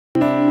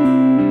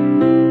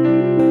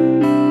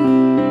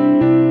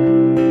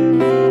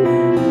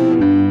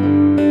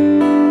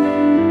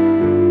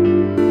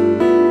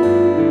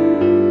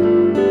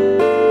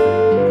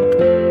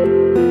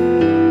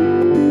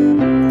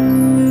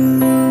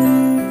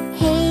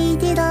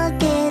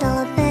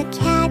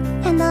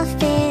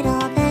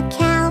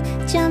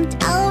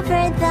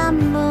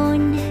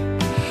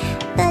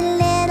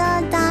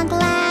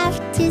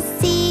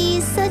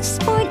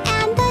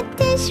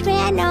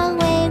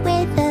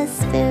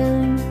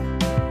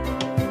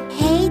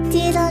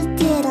diddle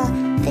diddle,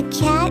 the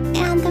cat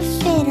and the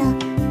fiddle.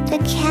 The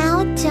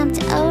cow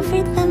jumped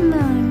over the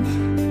moon.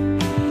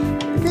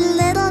 The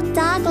little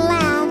dog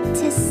laughed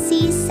to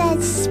see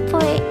such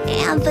sport,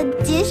 and the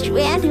dish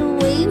ran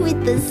away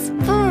with the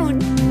spoon.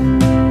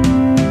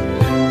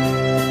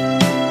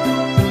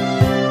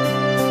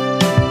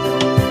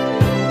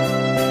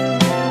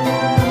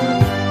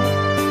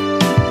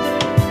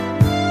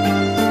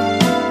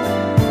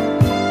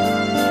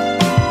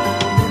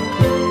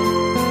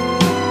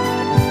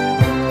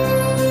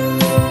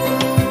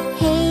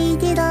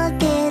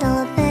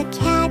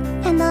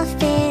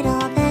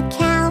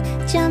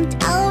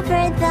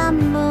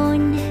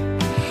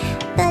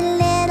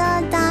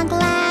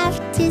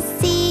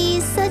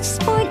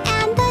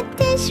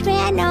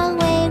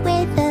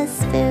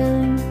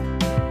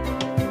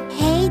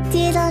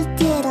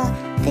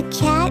 The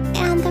cat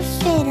and the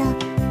fiddle.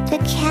 The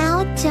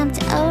cow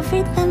jumped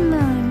over the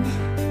moon.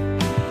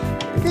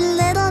 The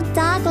little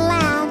dog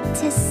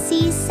laughed to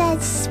see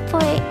such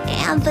sport,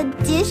 and the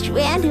dish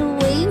ran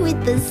away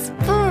with the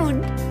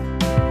spoon.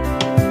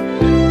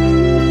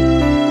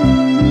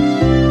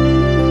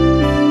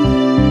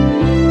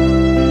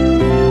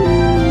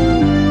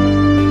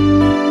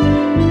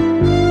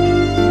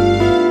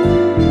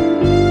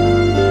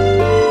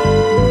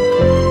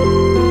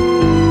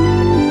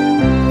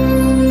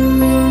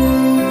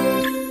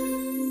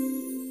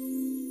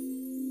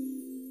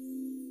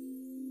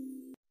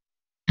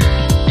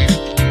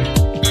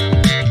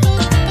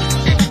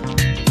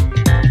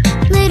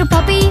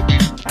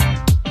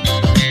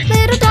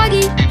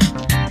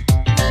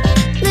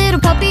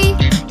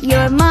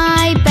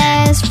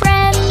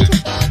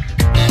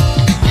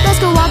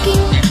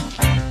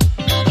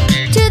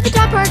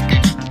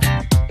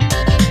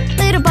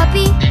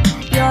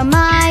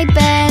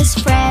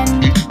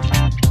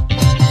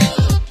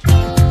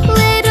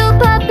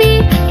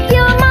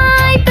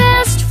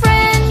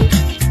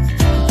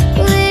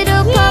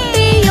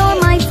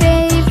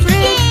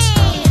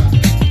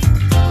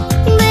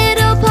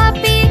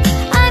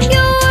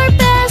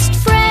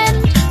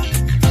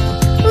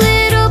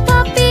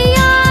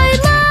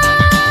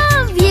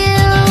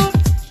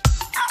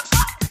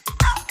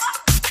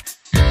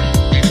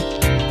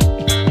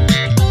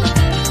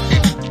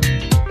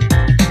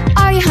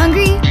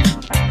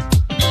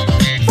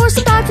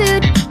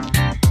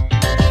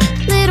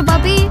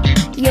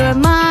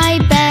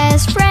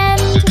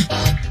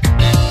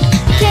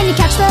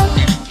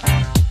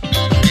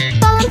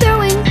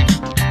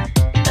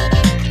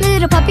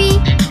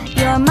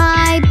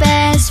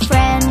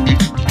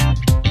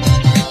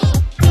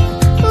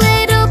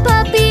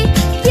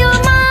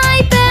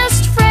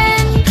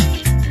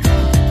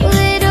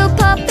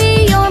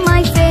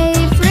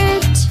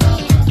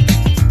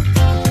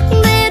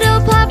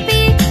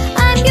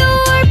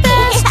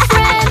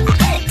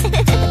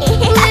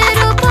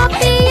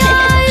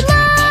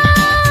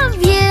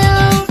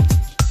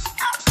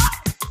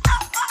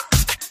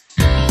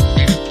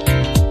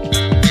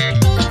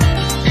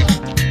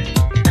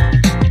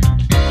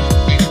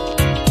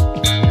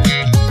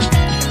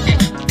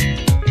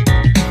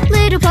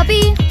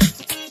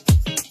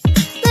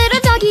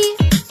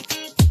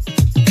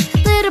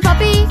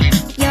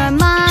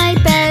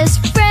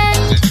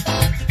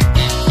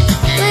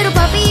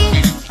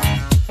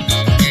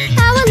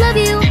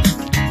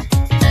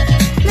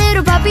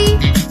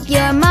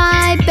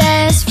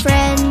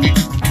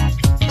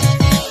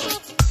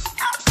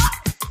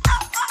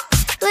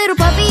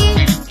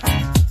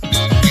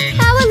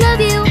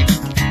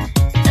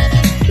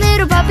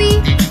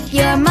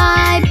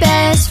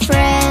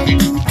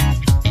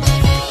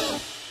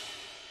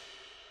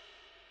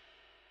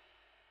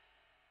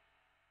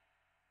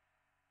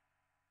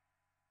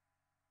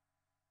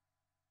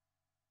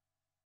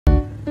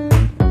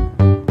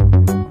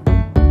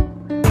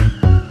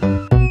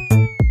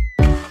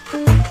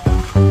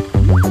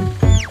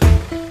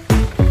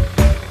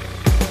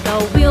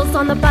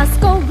 On the bus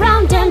go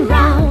round and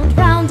round,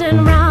 round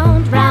and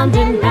round, round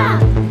and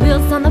round.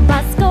 Wheels on the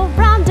bus go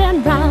round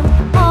and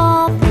round,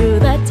 all through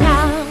the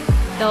town.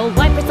 The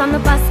wipers on the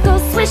bus go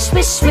swish,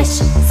 swish, swish,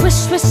 swish,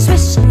 swish,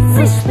 swish,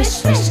 swish, swish,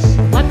 swish.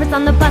 Wipers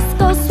on the bus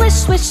go swish,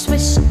 swish,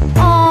 swish,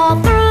 all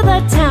through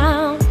the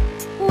town.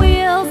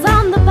 Wheels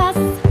on the bus,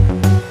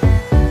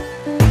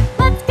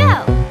 let's go.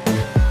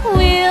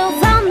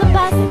 Wheels on the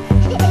bus,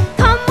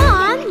 come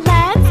on,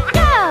 let's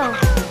go.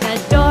 The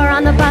door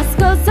on the bus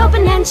goes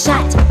open and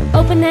shut,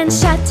 open and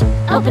shut,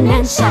 open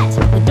and shut.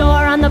 The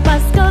door on the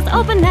bus goes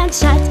open and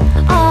shut,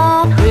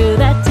 all through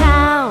the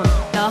town.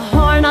 The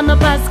horn on the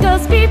bus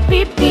goes beep,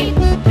 beep, beep,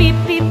 beep,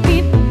 beep,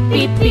 beep,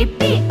 beep, beep,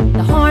 beep.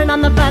 The horn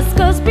on the bus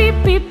goes beep,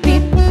 beep,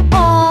 beep,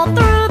 all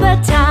through the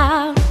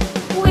town.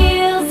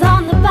 Wheels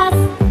on the bus,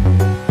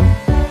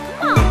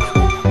 come on.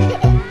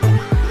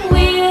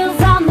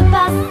 Wheels on the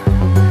bus,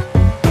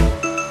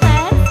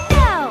 let's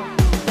go.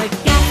 The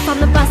gas on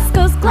the bus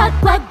goes glug,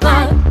 glug,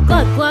 glug,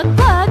 glug, glug,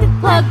 glug,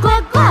 glug,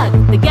 glug, glug.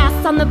 The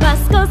gas on the bus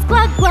goes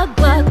glug, glug,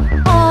 glug,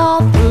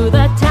 all through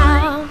the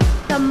town.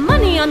 The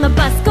money on the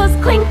bus goes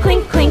clink,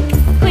 clink, clink,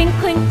 clink,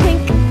 clink,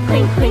 clink,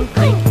 clink, clink,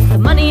 clink.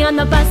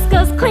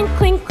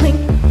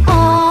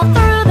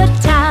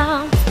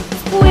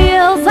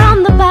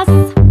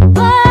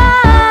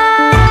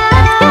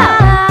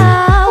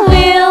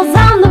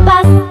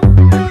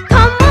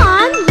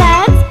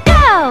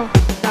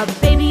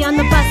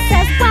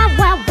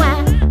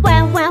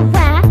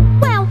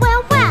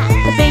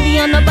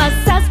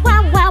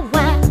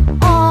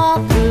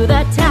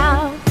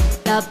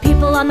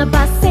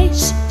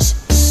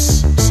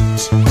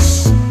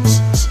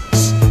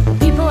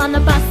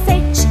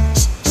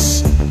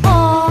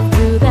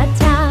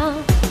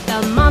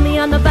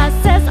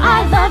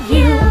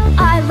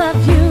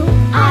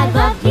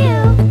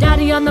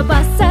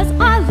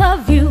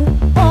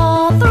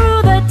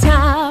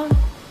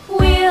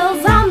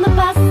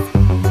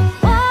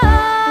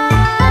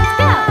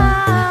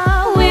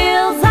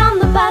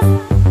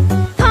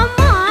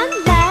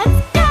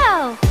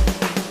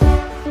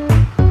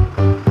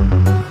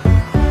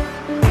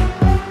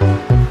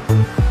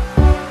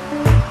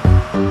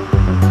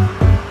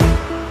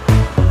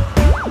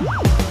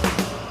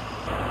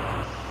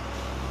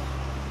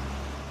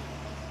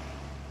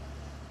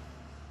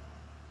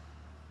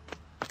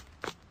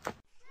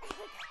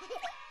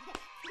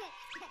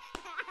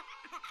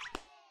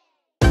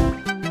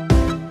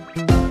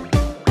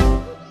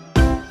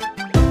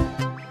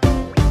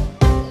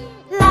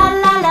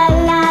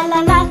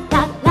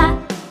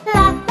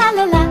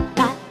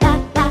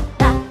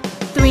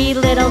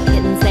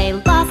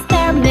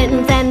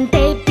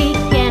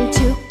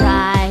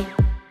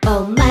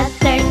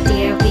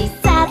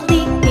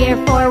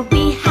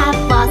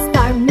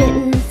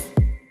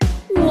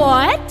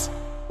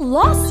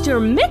 lost your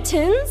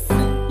mittens,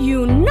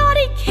 you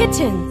naughty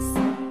kittens,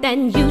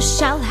 then you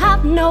shall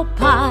have no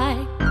pie.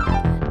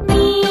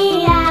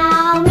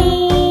 Meow,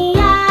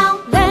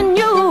 meow. Then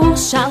you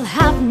shall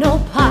have no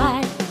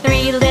pie.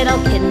 Three little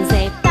kittens,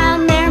 they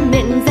found their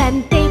mittens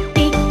and they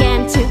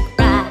began to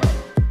cry.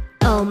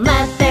 Oh,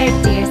 mother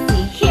dear,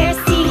 see here,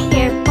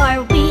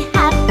 for we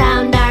have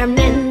found our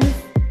mittens.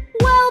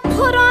 Well,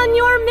 put on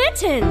your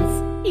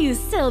mittens, you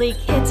silly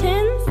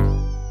kittens,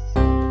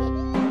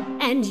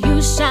 and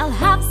you shall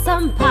have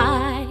some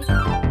pie.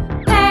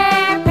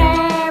 Purr,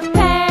 purr,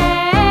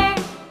 purr,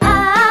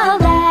 oh,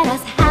 let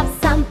us have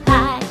some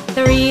pie.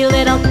 Three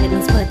little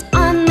kittens put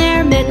on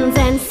their mittens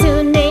and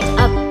soon ate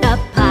up the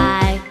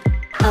pie.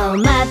 Oh,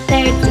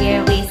 mother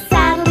dear, we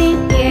sadly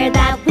fear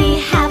that we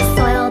have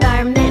soiled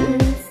our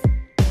mittens.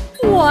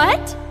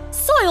 What?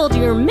 Soiled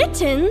your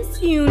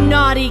mittens, you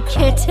naughty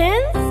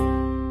kittens?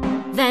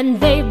 Then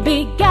they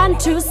began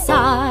to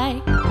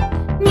sigh.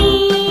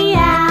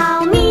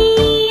 Meow,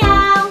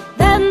 meow.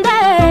 Then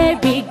they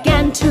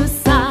began to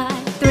sigh.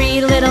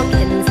 Three little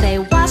kittens, they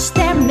washed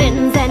their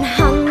mittens and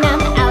hung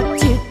them out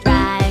to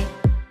dry.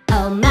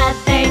 Oh,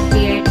 mother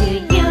dear, do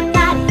you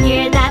not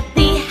hear that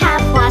we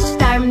have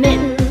washed our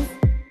mittens?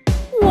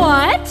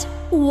 What?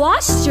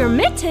 Washed your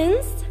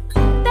mittens?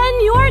 Then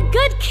you're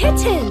good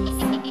kittens.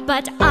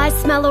 But I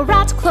smell a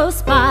rat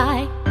close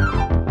by.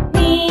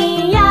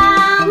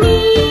 Meow,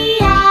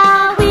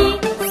 meow, we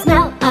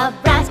smell a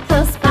rat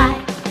close by.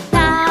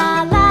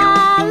 La la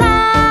la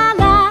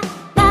la,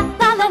 la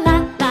la la la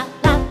la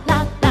la la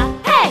la.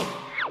 Hey!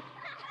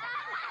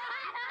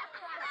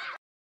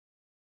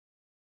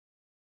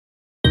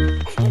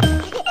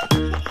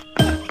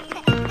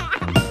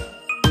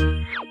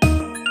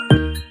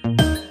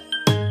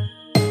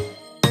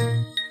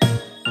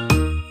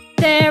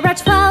 There are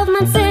 12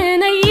 months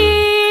in a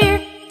year,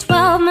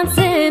 12 months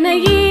in a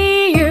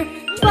year,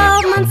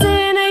 12 months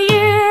in a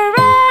year,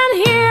 and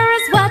here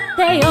is what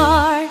they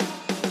are.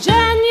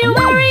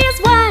 January is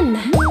 1,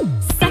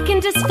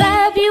 second is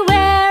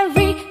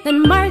February,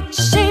 then March,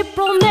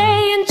 April,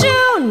 May, and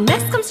June.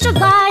 Next comes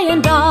July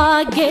and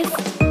August.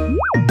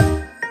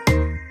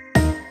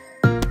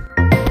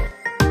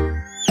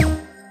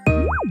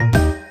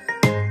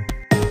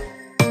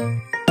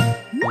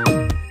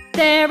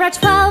 There are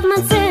 12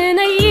 months in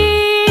a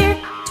year,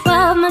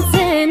 12 months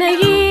in a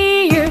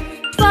year,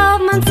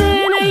 12 months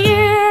in a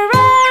year,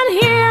 and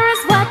here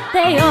is what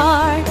they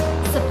are.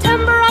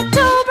 September,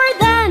 October,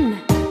 then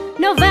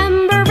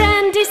November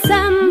and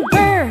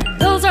December.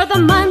 Those are the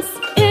months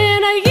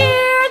in a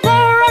year,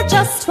 there are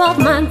just 12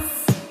 months.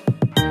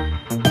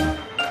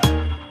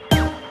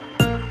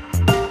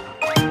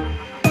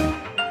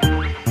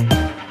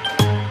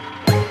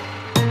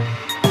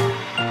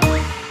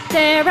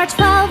 There are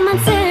 12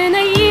 months in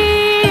a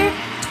year,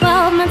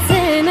 12 months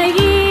in a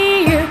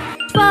year,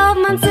 12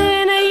 months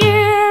in a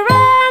year,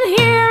 and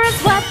here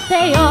is what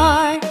they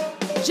are.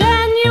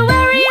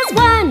 January is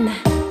 1,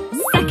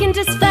 second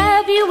is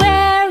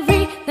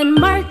February, then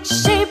March,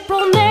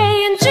 April,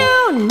 May, and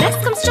June.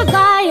 Next comes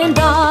July and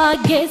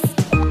August.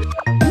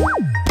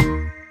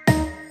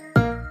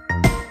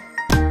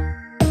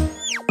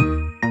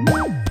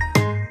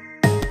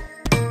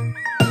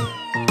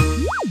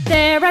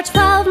 There are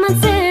 12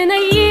 months in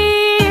a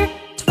year,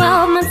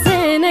 12 months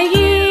in a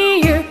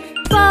year,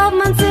 12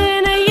 months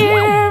in a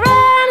year,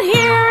 and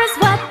here is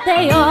what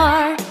they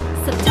are.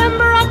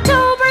 September,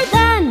 October,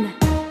 then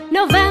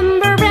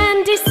November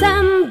and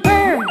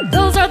December.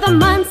 Those are the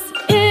months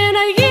in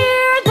a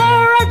year,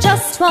 there are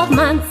just 12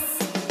 months.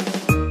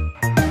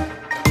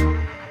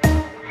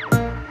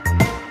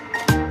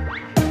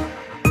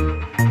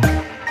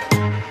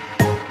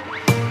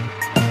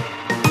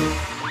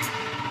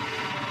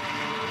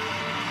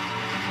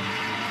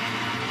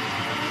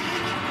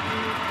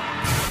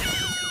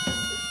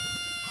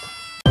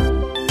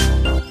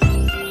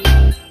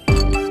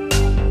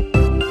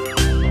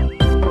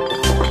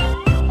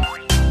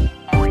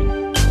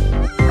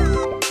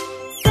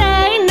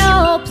 Say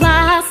no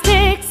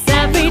plastics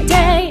every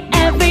day,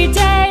 every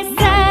day.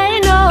 Say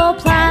no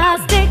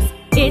plastics,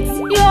 it's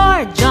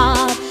your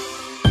job.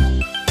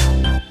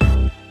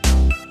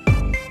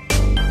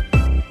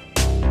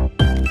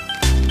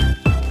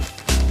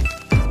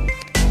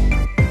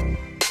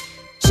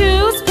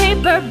 Choose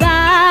paper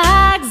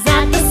bags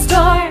at the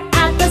store,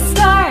 at the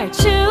store.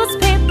 Choose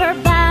paper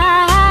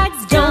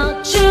bags,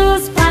 don't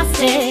choose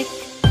plastic.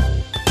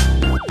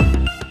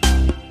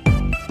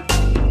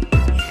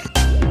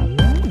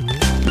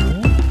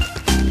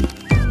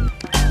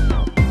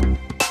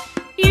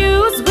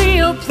 Use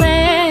real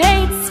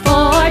plates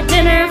for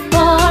dinner,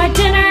 for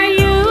dinner.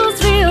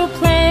 Use real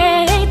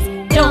plates,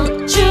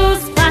 don't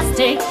choose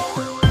plastic.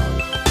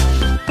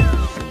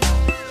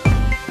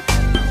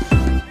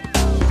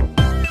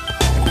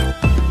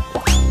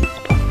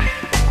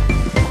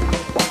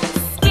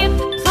 Skip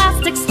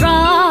plastic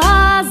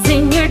straws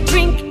in your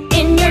drink,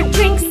 in your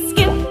drink.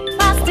 Skip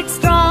plastic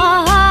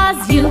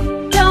straws, you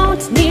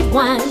don't need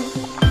one.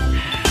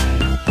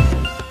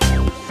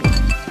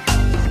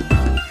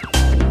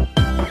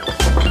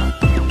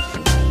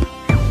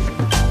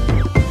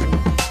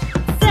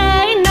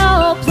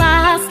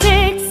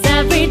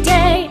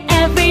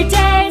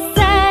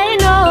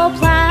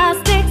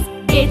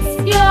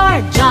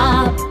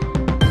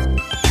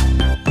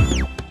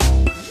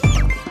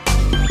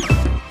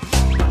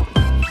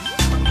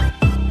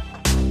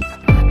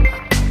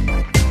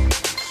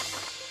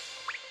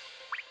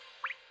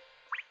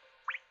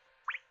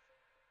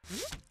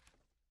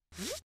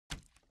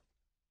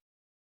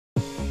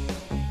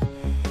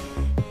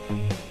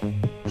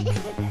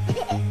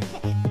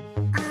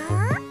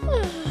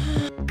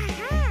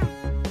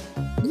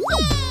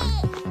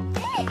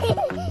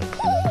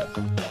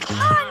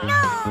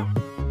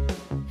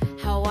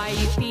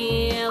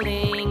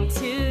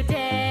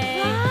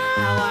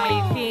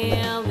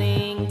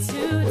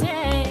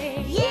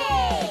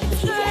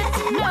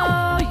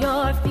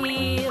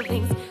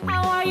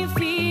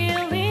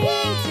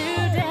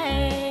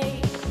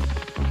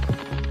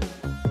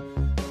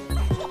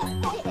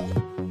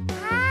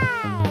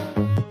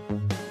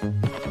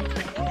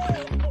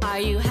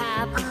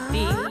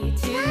 happy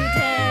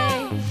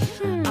today?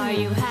 Are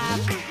you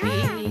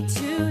happy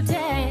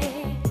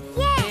today?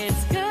 Yes.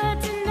 It's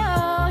good to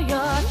know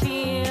your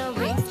feelings.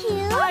 Thank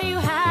you. Are you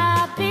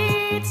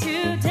happy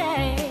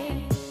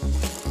today?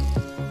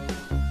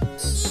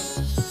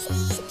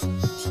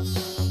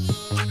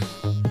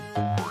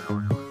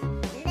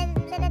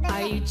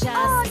 Are you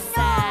just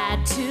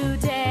sad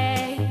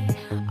today?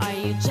 Are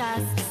you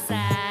just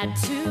sad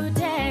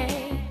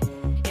today?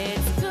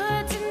 It's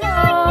good to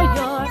know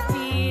your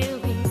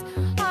feelings.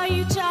 Are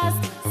you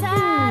just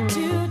sad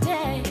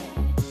today?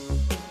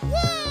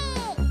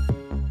 Yay!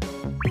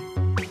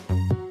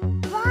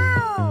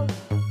 Wow!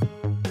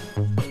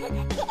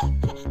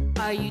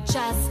 Are you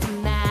just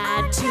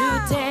mad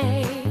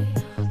today?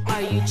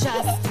 Are you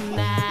just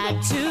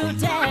mad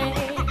today?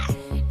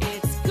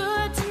 It's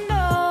good to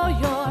know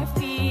your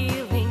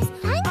feelings.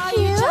 Are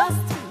you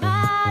just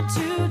mad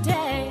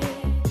today?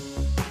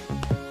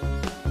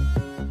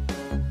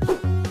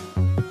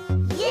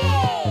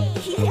 Yay!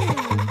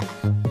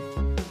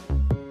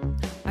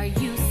 Are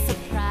you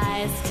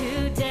surprised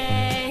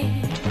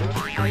today?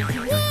 Are you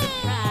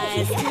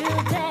surprised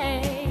today?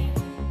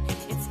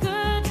 It's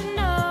good to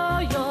know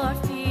your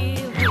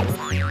feelings.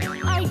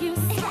 Are you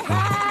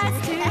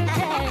surprised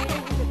today?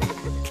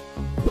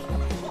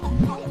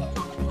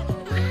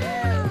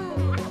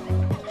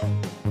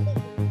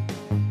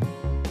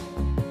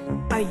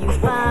 Are you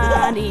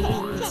funny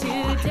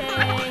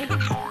today?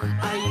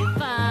 Are you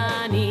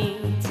funny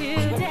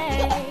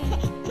today?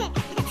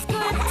 It's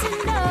good to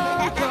know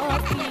your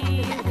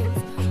feelings.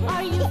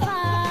 Are you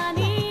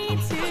funny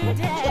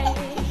today?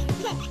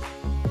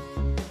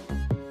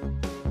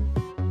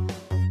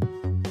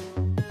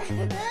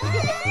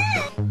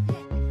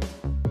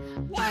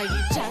 Are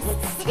you just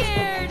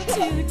scared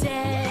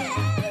today?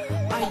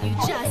 Are you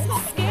just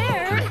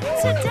scared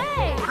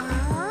today?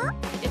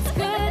 It's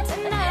good to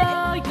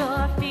know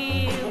your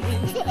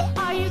feelings.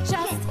 Are you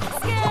just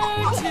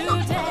scared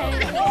today?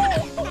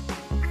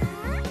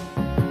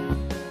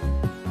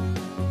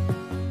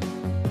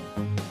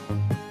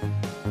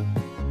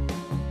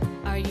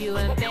 Are you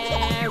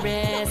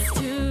embarrassed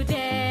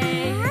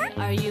today?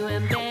 Are you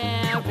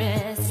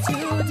embarrassed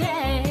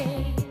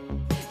today?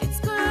 It's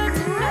good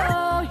to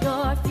know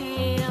your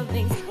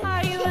feelings.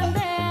 Are you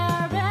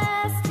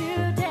embarrassed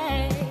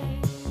today?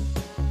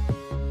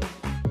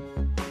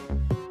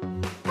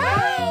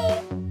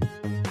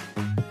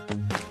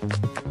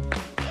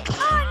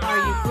 Are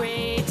you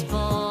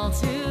grateful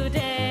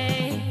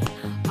today?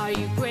 Are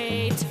you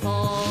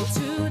grateful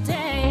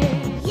today?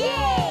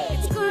 Yay!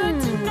 It's good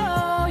to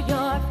know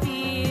your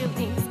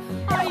feelings.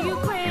 Are you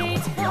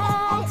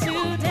grateful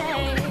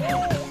today?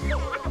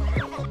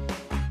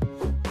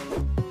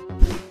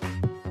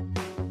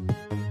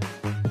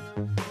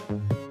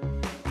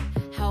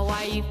 How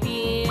are you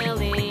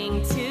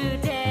feeling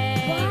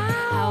today?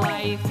 How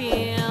are you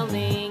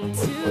feeling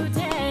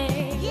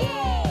today?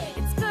 Yay!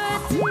 It's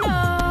good to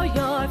know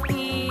your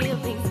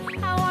feelings.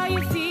 How are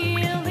you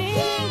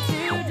feeling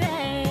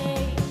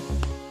today?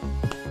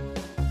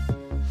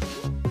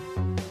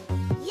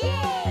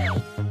 Yay!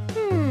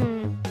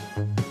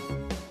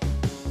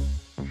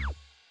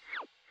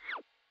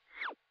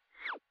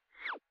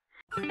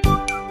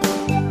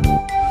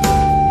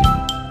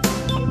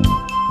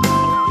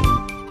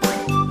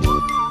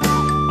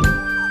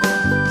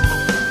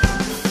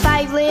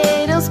 Five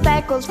little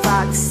speckled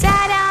frogs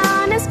sat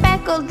on a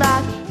speckled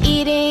log,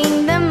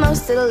 eating the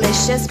most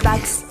delicious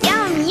bugs.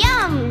 Yum,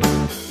 yum!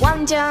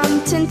 One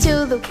jumped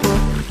into the pool,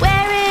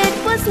 where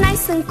it was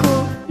nice and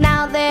cool.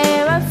 Now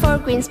there are four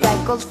green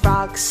speckled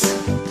frogs.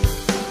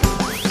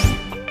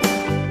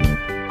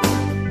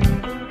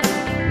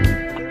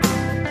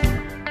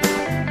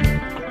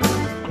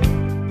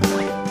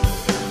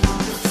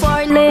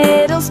 Four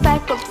little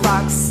speckled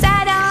frogs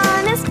sat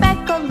on a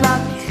speckled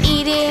log,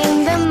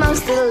 eating the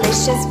most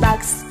delicious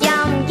bugs.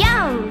 Yum,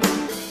 yum!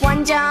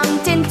 One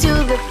jumped into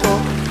the pool,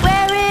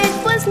 where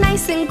it was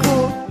nice and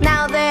cool.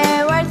 Now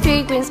there are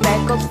three green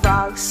speckled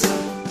frogs.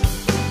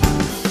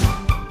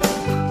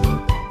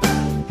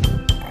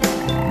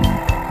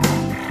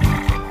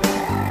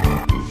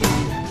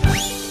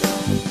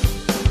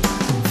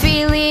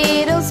 Three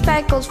little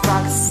speckled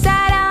frogs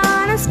sat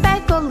on a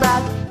speckled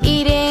log,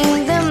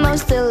 eating the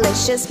most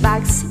delicious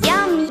bugs.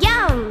 Yum,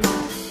 yum!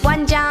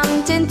 One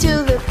jumped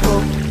into the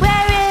pool,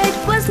 where it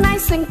was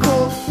nice and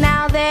cool.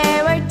 Now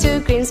there are two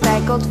green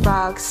speckled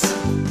frogs.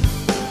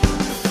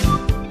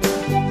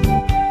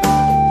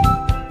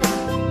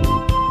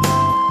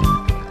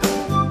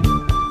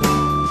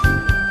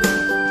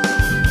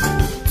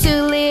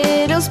 Two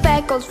little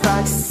speckled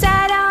frogs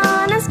sat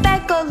on a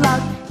speckled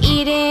log,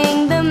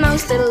 eating the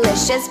most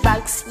delicious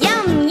bugs.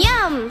 Yum,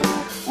 yum!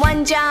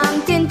 One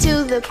jumped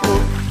into the pool,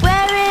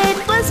 where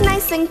it was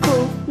nice and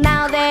cool.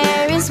 Now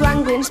there is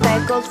one green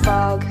speckled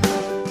frog.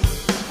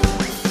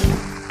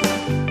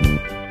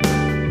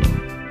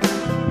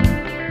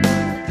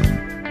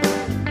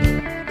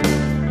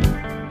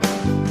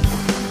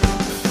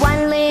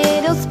 One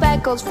little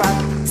speckled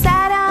frog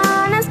sat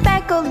on a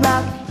speckled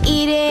log,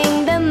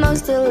 eating the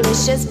most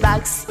delicious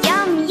bugs.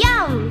 Yum,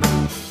 yum!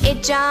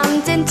 It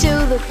jumped into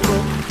the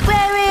pool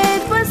where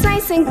it was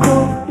nice and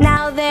cool.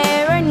 Now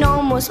there are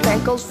no more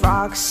speckled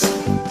frogs.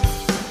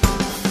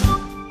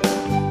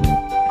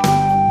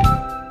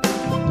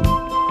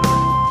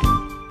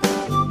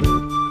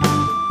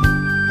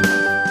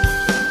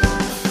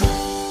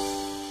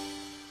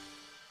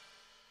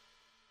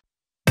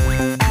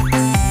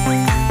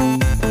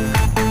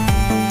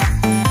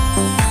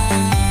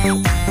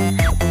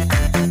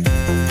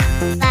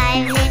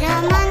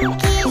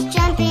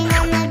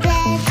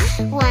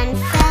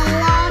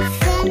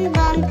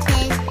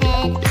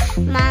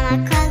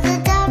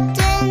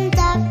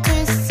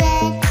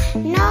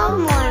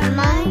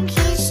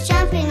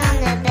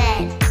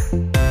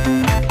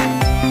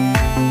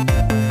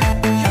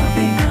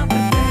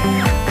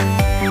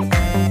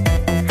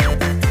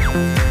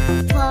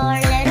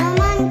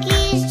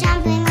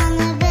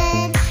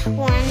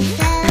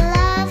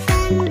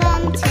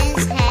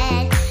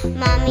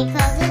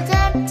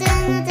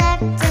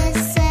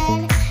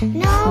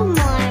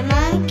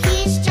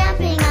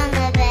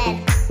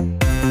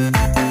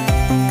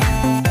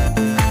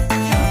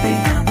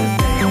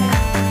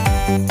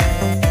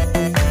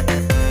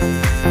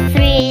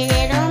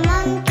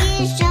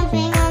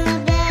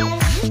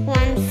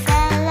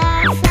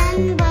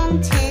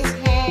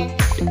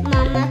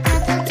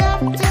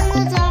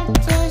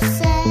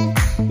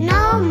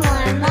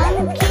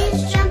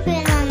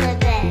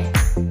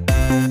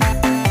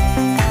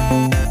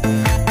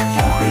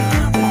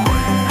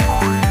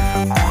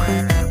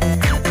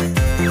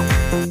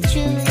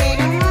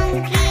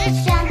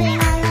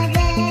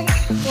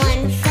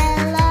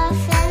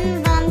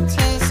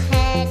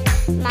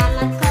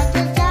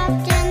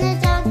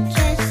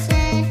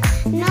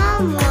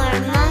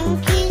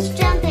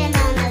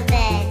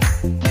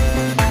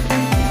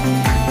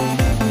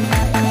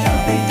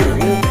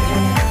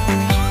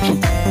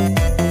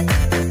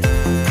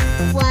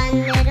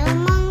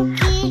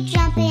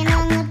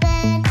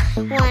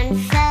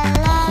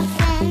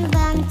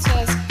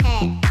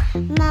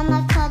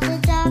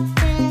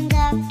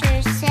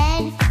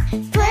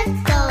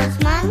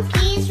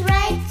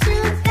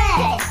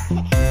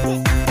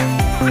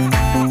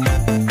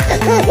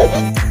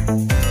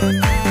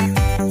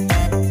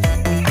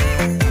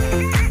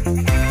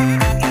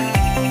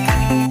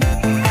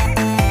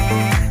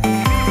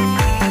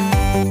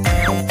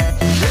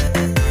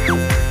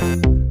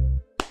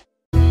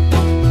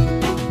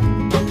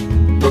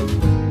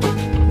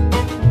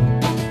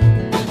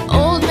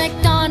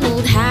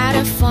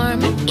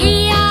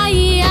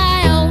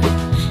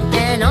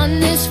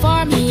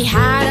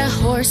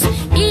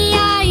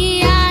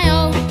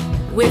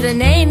 With a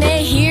neigh,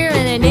 neigh here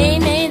and a neigh,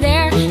 neigh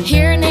there,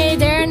 here, neigh,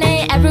 there,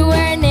 neigh,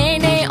 everywhere, neigh,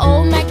 neigh.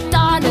 Old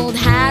MacDonald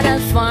had a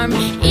farm,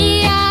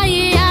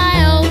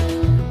 E-I-E-I-O.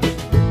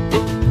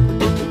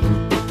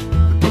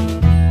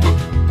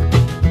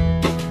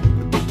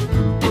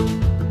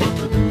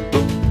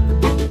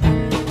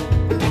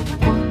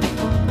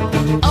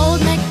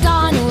 Old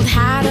MacDonald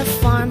had a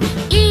farm,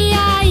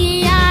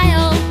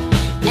 E-I-E-I-O.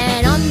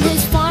 And on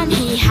this farm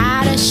he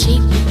had a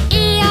sheep,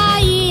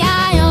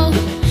 E-I-E-I-O.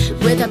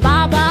 With a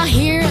ba-ba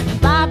here,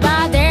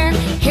 ba-ba there,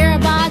 here a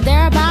ba,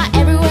 there a ba,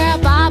 everywhere a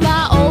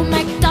ba-ba. Old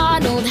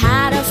MacDonald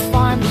had a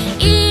farm,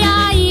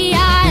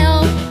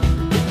 E-I-E-I-O.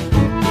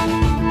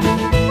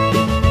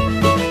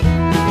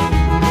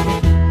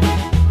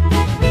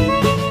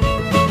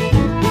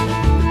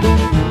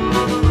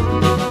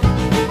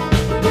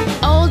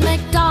 Old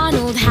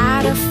MacDonald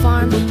had a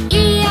farm,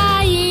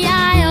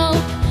 E-I-E-I-O.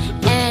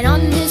 And on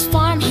his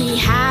farm he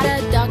had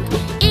a duck,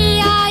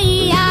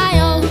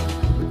 E-I-E-I-O.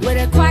 With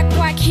a quack,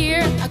 quack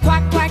here, a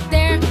quack, quack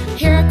there,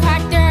 here a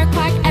quack, there a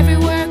quack,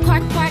 everywhere a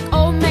quack, quack.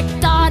 Old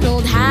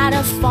MacDonald had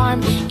a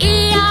farm,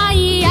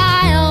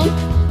 E-I-E-I-O.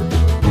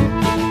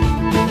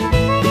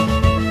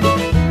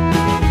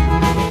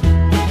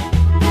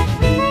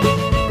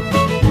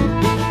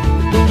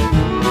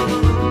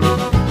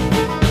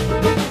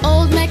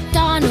 Old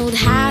MacDonald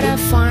had a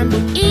farm,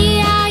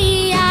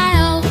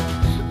 E-I-E-I-O.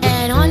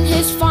 And on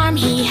his farm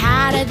he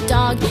had a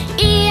dog,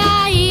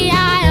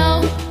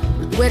 E-I-E-I-O.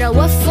 With a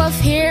woof woof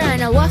here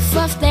and a woof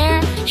woof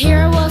there,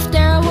 here a woof,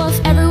 there a woof,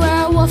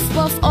 everywhere a woof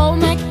woof. Old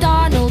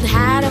MacDonald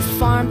had a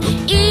farm,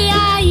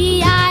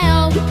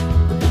 E-I-E-I-O.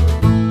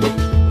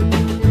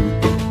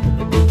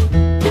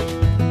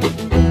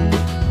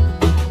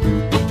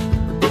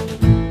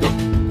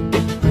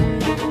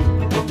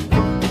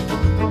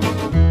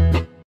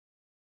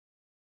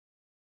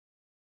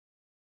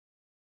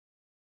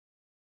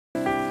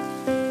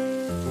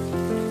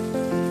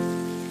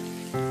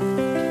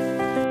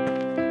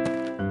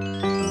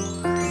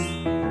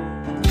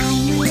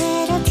 I'm a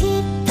little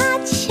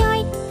teapot,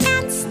 short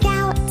and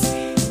stout.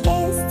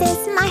 This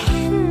is my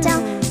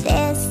handle,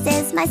 this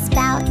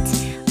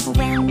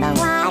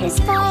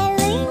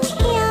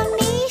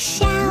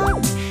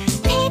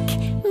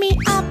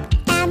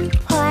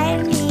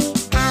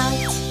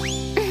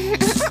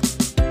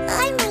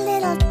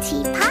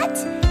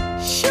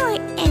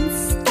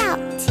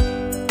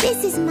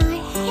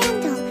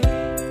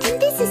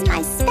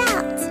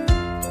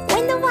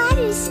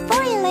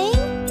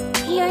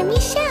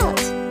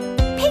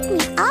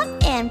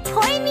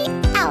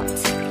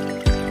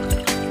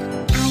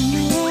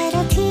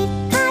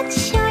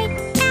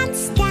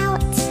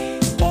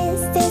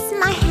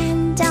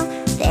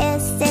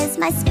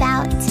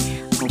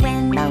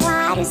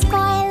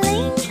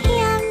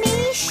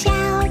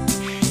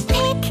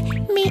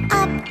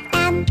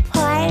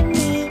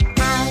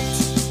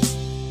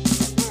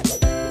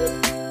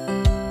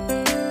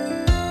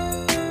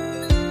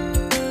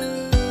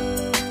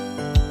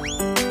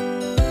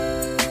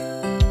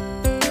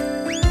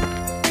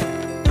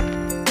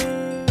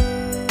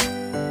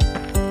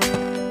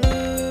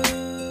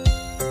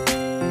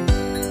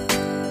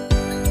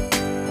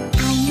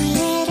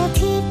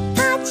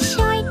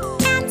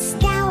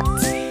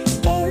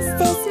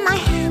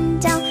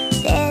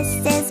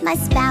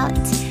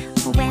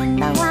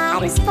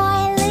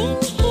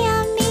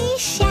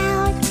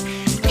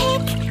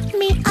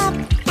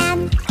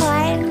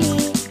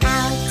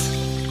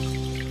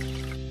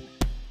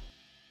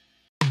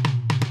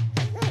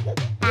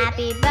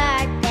Happy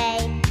birthday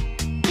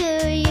to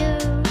you.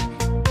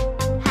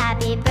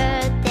 Happy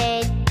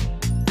birthday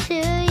to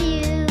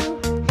you.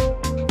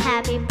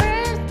 Happy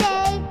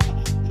birthday,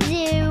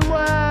 dear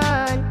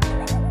one.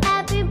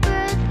 Happy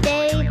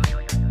birthday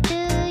to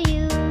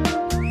you.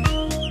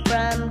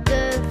 From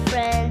good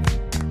friends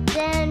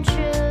and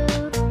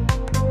true.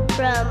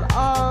 From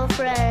all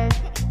friends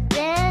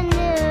and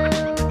new.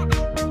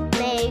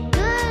 May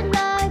good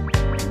luck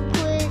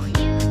with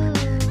you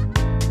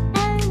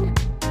and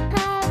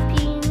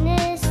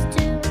happiness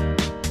too.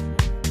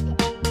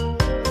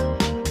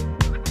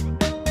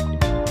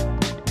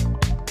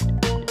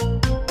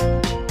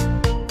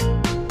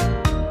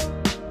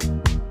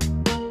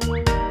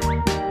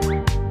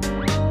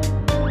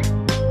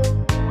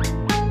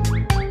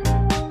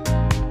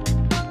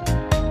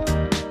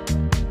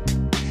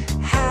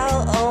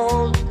 How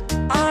old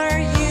are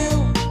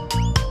you?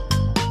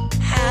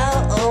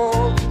 How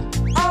old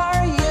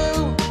are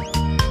you?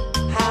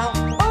 How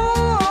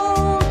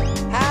old?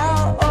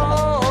 How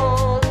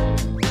old?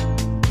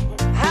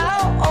 How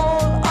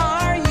old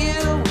are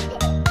you?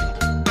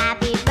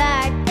 Happy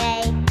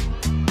birthday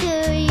to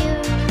you.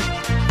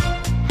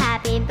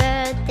 Happy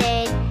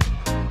birthday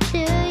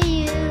to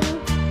you.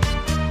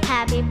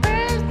 Happy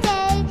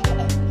birthday,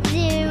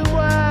 dear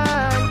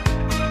one.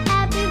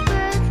 Happy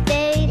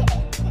birthday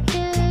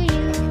to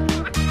you.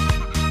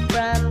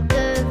 From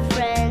good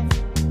friends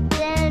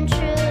and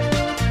true.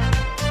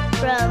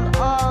 From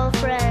all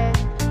friends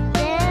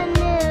and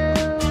new.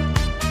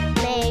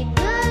 May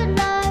good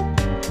luck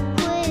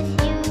with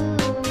you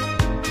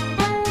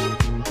and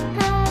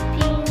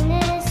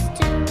happiness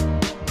too.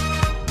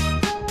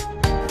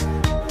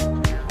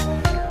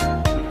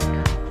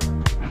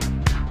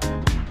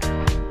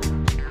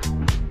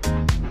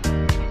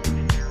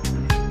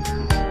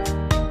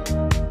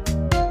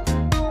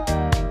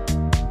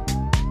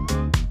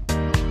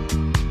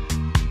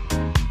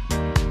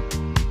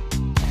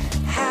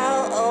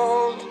 How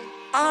old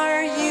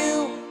are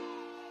you?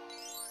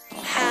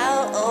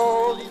 How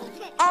old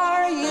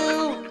are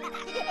you?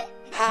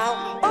 How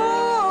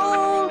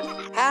old?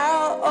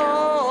 How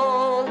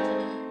old?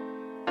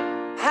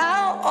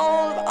 How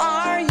old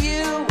are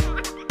you?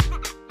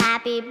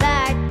 Happy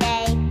birthday